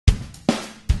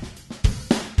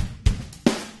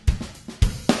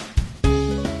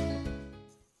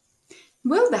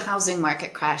Will the housing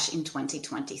market crash in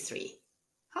 2023?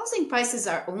 Housing prices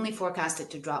are only forecasted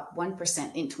to drop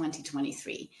 1% in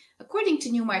 2023, according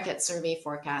to new market survey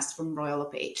forecast from Royal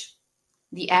LePage.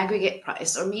 The aggregate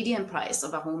price or median price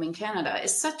of a home in Canada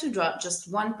is set to drop just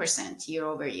 1% year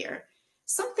over year,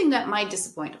 something that might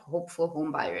disappoint hopeful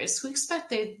home buyers who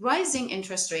expected rising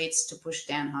interest rates to push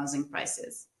down housing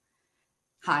prices.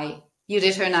 Hi,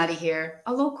 Judit Hernadi here,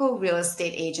 a local real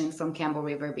estate agent from Campbell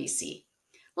River, BC.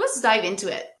 Let's dive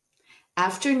into it.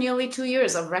 After nearly 2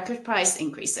 years of record price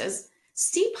increases,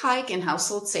 steep hike in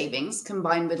household savings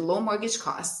combined with low mortgage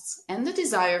costs and the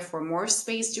desire for more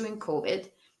space during COVID,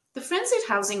 the frenzied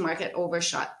housing market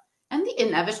overshot and the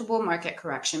inevitable market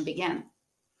correction began.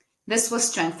 This was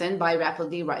strengthened by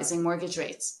rapidly rising mortgage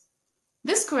rates.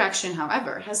 This correction,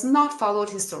 however, has not followed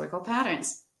historical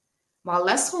patterns. While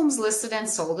less homes listed and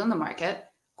sold in the market,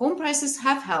 home prices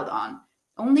have held on,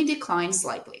 only declined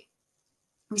slightly.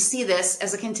 We see this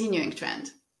as a continuing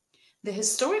trend. The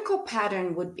historical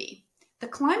pattern would be the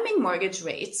climbing mortgage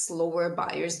rates lower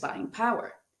buyers' buying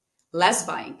power. Less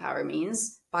buying power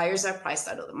means buyers are priced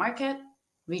out of the market,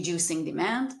 reducing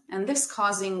demand, and this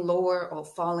causing lower or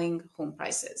falling home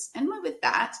prices. And with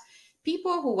that,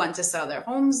 people who want to sell their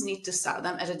homes need to sell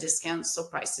them at a discount so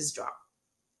prices drop.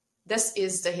 This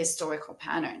is the historical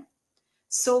pattern.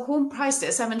 So home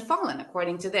prices haven't fallen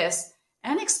according to this,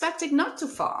 and expected not to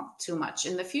fall too much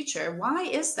in the future. Why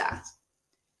is that?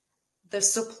 The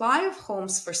supply of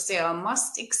homes for sale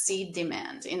must exceed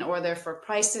demand in order for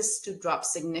prices to drop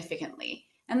significantly,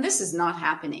 and this is not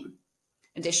happening.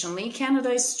 Additionally, Canada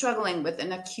is struggling with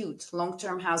an acute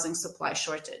long-term housing supply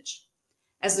shortage.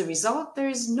 As a result, there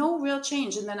is no real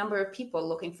change in the number of people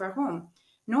looking for a home,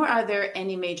 nor are there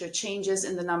any major changes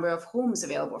in the number of homes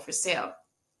available for sale.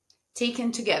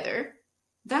 Taken together,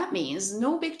 that means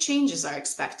no big changes are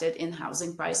expected in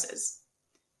housing prices.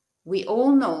 We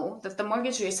all know that the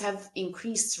mortgage rates have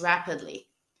increased rapidly,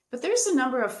 but there's a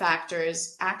number of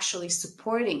factors actually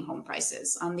supporting home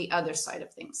prices on the other side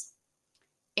of things.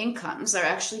 Incomes are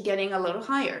actually getting a little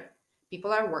higher.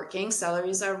 People are working,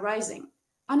 salaries are rising.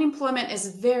 Unemployment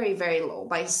is very, very low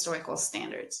by historical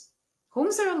standards.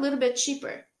 Homes are a little bit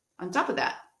cheaper. On top of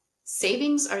that,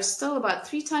 savings are still about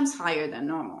 3 times higher than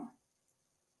normal.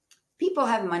 People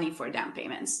have money for down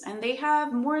payments, and they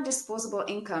have more disposable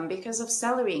income because of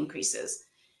salary increases.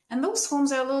 And those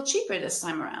homes are a little cheaper this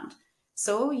time around.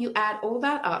 So you add all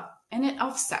that up, and it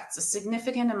offsets a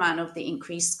significant amount of the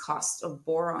increased cost of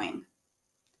borrowing.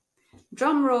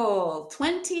 Drum roll,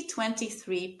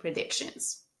 2023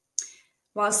 predictions.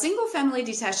 While single-family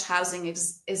detached housing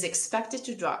is expected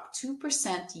to drop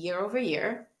 2% year over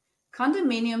year,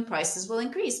 condominium prices will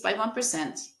increase by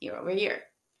 1% year over year.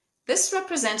 This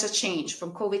represents a change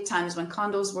from COVID times when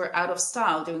condos were out of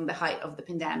style during the height of the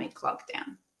pandemic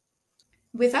lockdown.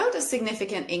 Without a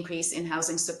significant increase in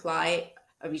housing supply,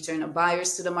 a return of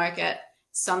buyers to the market,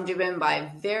 some driven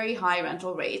by very high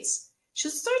rental rates,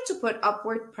 should start to put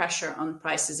upward pressure on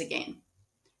prices again.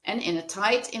 And in a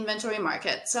tight inventory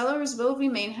market, sellers will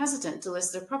remain hesitant to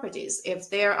list their properties if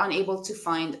they are unable to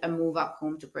find a move-up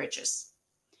home to purchase.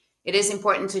 It is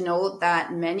important to note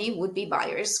that many would-be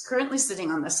buyers currently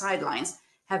sitting on the sidelines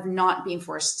have not been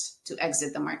forced to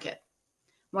exit the market.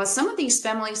 While some of these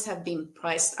families have been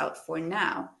priced out for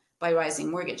now by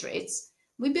rising mortgage rates,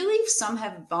 we believe some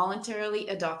have voluntarily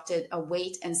adopted a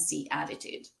wait-and-see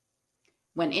attitude.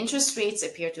 When interest rates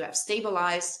appear to have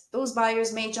stabilized, those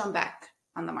buyers may jump back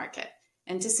on the market,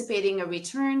 anticipating a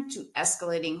return to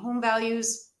escalating home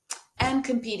values and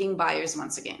competing buyers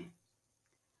once again.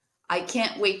 I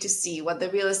can't wait to see what the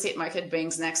real estate market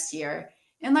brings next year,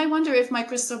 and I wonder if my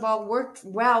crystal ball worked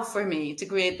well for me to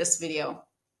create this video.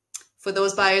 For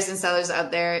those buyers and sellers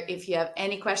out there, if you have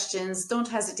any questions, don't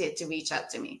hesitate to reach out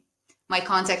to me. My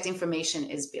contact information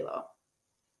is below.